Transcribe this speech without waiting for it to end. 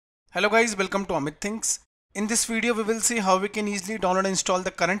Hello guys, welcome to Amit Thinks. In this video we will see how we can easily download and install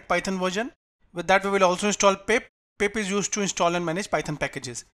the current Python version. With that we will also install pip. Pip is used to install and manage Python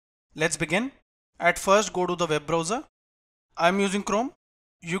packages. Let's begin. At first go to the web browser. I am using Chrome.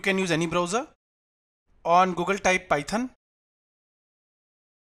 You can use any browser. On Google type Python.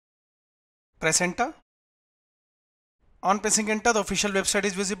 Press enter. On pressing enter, the official website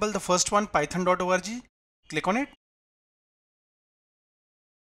is visible. The first one, python.org. Click on it.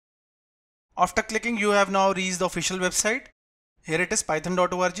 After clicking, you have now reached the official website. Here it is,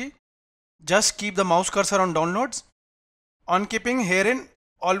 python.org. Just keep the mouse cursor on downloads. On keeping herein,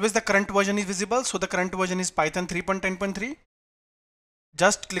 always the current version is visible. So the current version is Python 3.10.3.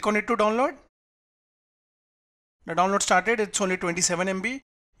 Just click on it to download. The download started. It's only 27 MB.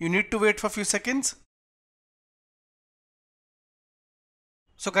 You need to wait for a few seconds.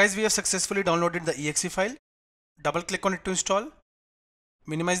 So guys, we have successfully downloaded the exe file. Double click on it to install.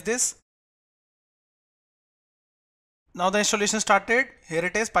 Minimize this. Now the installation started. Here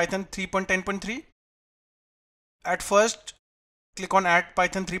it is, Python 3.10.3. At first, click on add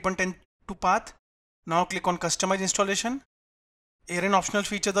Python 3.10 to path. Now click on customize installation. Here an optional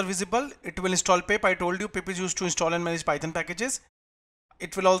features are visible. It will install pip. I told you pip is used to install and manage Python packages.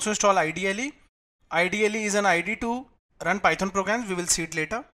 It will also install IDLE. IDLE is an ID to run Python programs. We will see it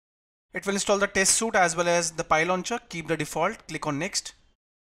later. It will install the test suite as well as the PyLauncher. Keep the default. Click on next.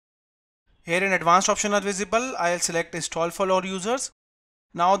 Here an advanced option are visible. I'll select install for all users.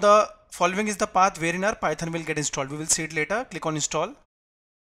 Now the following is the path wherein our Python will get installed. We will see it later. Click on install.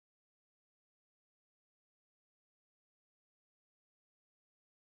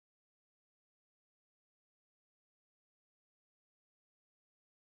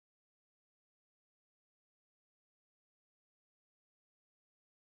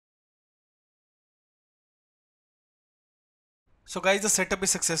 So guys, the setup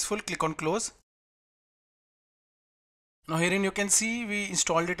is successful. Click on close. Now herein you can see we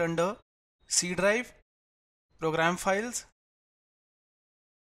installed it under C drive, program files,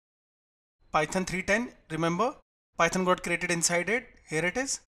 Python 3.10. Remember, Python got created inside it. Here it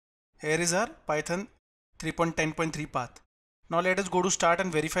is. Here is our Python 3.10.3 path. Now let us go to start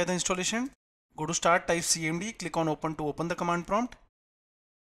and verify the installation. Go to start, type cmd, click on open to open the command prompt.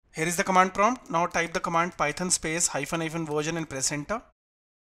 Here is the command prompt. Now type the command python space -- version and press enter.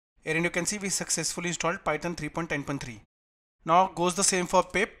 Here you can see we successfully installed Python 3.10.3. Now goes the same for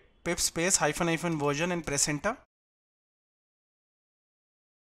pip space -- version and press enter.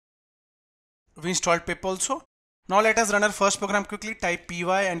 We installed pip also. Now let us run our first program quickly. Type py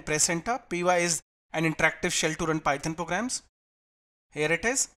and press enter. Py is an interactive shell to run Python programs. Here it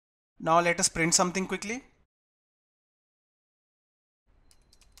is. Now let us print something quickly.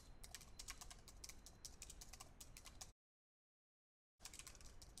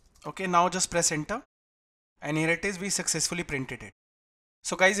 Okay, now just press enter. And here it is, we successfully printed it.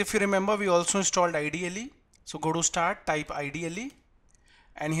 So guys, if you remember, we also installed IDLE. So go to start, type IDLE.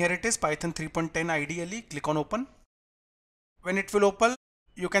 And here it is, Python 3.10 IDLE. Click on open. When it will open,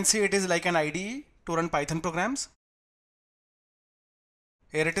 you can see it is like an IDE to run Python programs.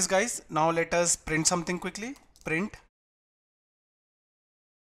 Here it is guys. Now let us print something quickly. Print.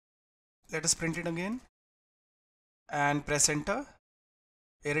 Let us print it again. And press enter.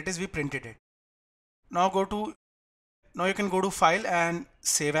 Here it is, we printed it. Now you can go to file and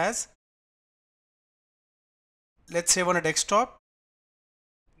save as. Let's save on a desktop.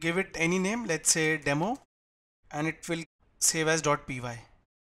 Give it any name, let's say demo, and it will save as .py.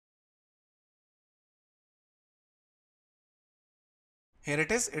 Here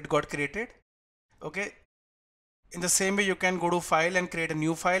it is, it got created. Okay. In the same way, you can go to file and create a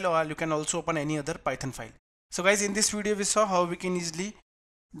new file, or you can also open any other Python file. So guys, in this video, we saw how we can easily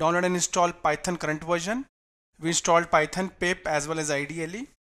download and install Python current version. We installed Python pip as well as IDLE.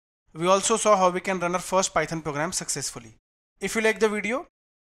 We also saw how we can run our first Python program successfully. If you like the video,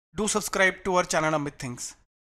 do subscribe to our channel Amit Thinks.